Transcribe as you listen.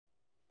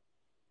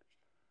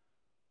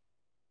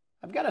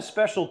I've got a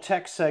special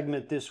tech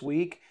segment this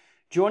week.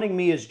 Joining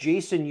me is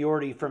Jason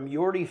Yorty from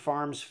Yorty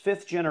Farms,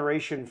 fifth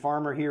generation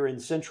farmer here in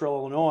Central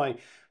Illinois.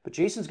 But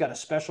Jason's got a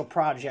special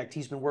project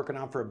he's been working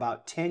on for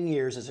about 10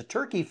 years. As a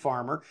turkey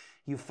farmer,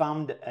 you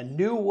found a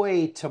new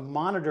way to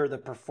monitor the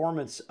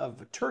performance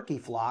of a turkey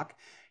flock.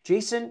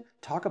 Jason,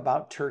 talk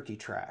about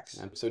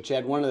TurkeyTrac. So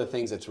Chad, one of the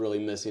things that's really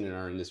missing in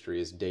our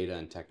industry is data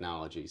and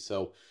technology.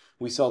 So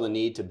we saw the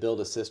need to build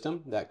a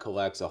system that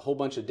collects a whole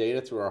bunch of data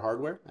through our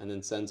hardware and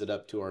then sends it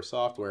up to our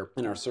software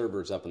and our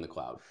servers up in the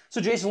cloud. So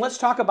Jason, let's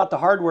talk about the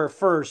hardware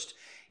first.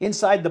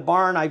 Inside the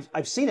barn,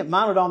 I've seen it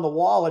mounted on the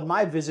wall in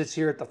my visits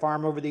here at the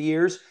farm over the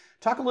years.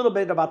 Talk a little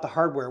bit about the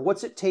hardware.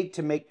 What's it take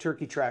to make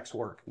TurkeyTrac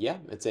work? Yeah,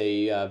 it's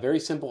a very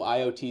simple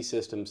IoT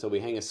system. So we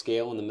hang a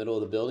scale in the middle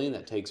of the building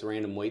that takes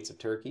random weights of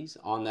turkeys.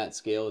 On that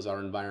scale is our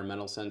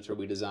environmental sensor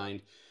we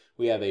designed.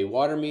 We have a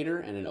water meter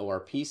and an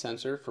ORP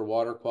sensor for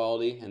water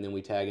quality, and then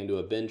we tag into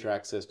a bin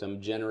track system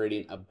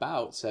generating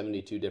about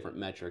 72 different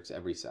metrics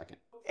every second.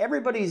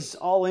 Everybody's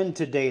all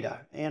into data,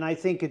 and I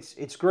think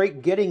it's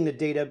great getting the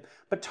data,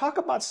 but talk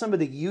about some of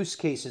the use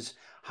cases.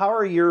 How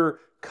are your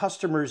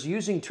customers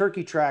using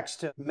TurkeyTrac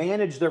to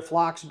manage their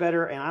flocks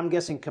better, and I'm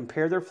guessing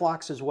compare their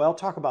flocks as well?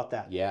 Talk about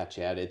that. Yeah,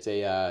 Chad, it's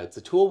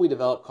a tool we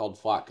developed called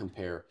Flock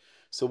Compare.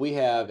 So we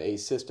have a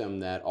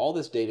system that all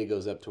this data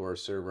goes up to our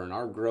server, and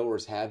our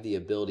growers have the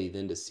ability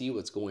then to see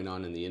what's going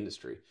on in the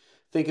industry.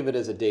 Think of it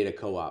as a data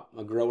co-op.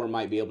 A grower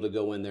might be able to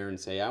go in there and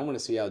say, I want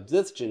to see how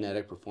this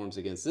genetic performs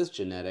against this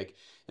genetic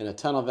in a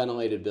tunnel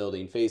ventilated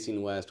building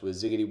facing west with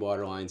ziggity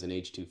water lines and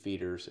H2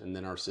 feeders, and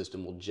then our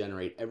system will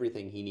generate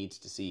everything he needs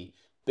to see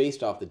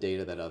based off the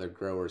data that other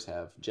growers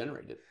have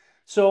generated.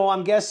 So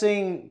I'm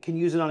guessing can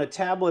use it on a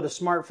tablet, a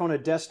smartphone, a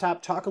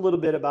desktop. Talk a little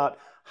bit about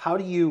how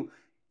do you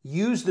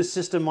use the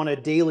system on a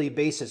daily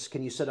basis?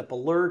 Can you set up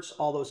alerts,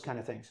 all those kind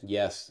of things?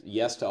 Yes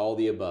to all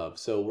the above.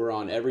 So we're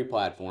on every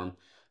platform.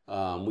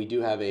 We do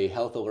have a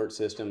health alert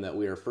system that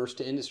we are first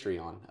to industry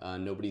on.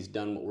 Nobody's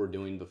done what we're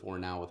doing before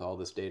now with all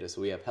this data. So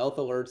we have health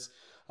alerts,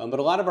 but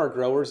a lot of our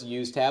growers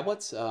use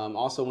tablets.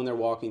 Also when they're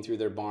walking through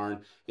their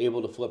barn,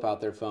 able to flip out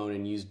their phone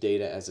and use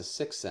data as a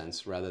sixth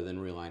sense rather than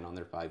relying on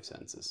their five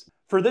senses.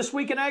 For This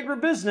Week in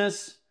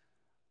Agribusiness,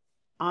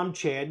 I'm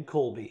Chad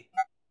Colby.